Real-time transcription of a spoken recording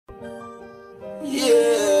Baby, I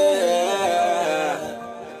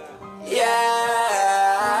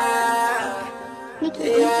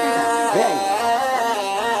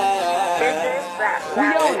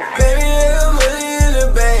got money in the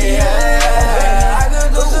bank, I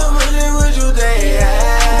could do some money with you,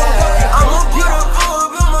 I'ma put a four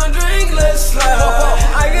up in my drink, let's slide.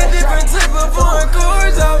 I got different type of foreign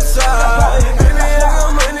chords outside. Baby, I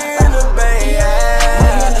got money in the bank,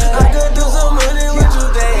 I could do some money with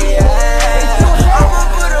you, I'ma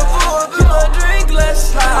put a four up in my drink,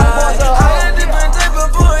 let's slide. I got different type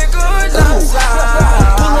of foreign chords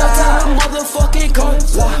outside. Pull up to the motherfucking car.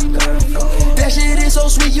 That shit is so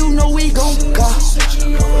sweet, you know we gon' go.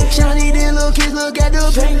 Shiny, then little kids look at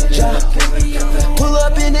the paint job. Pull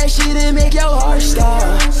up in that shit and make your heart stop.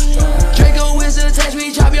 Draco is attached,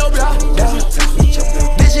 we chop your block down.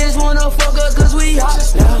 Bitches wanna fuck us cause we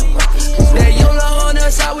hot now. That YOLO on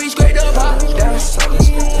the side, we scrape the pot down.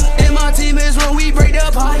 And my team is when we break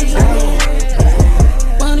the pot down.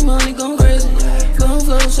 Money, money gon' crazy, gon'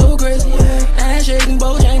 flow so crazy. Ass shaking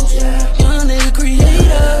both chains, young nigga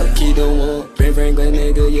creator. Keep the one, Ben Franklin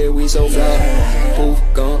nigga, yeah we so fly. Poof,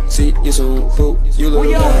 gon' see you soon, poof, you look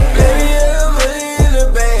bad. Baby, I got money in the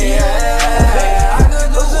bank, I could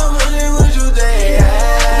do some money with you,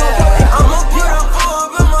 I'ma put a four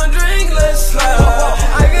up in my drink, let's slide.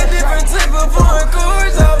 I got different type of foreign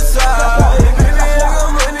chords outside. Baby, I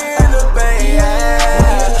got money in the bank,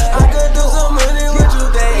 I could do some money with you,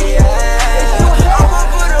 I'ma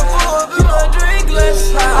put a four up in my drink,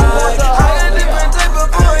 let's slide. I got different type of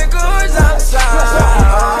foreign chords outside.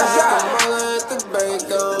 At the bank, I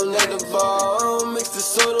don't need the ball. Mix the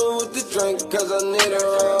soda with the drink, cause I need it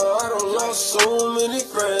all. I done lost so many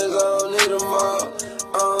friends, I don't need them all.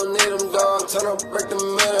 I don't need them, dog. Turn up, break the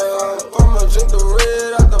middle. I'ma drink the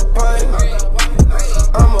red out the pipe.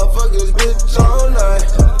 I'ma fuck this bitch all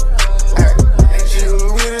night.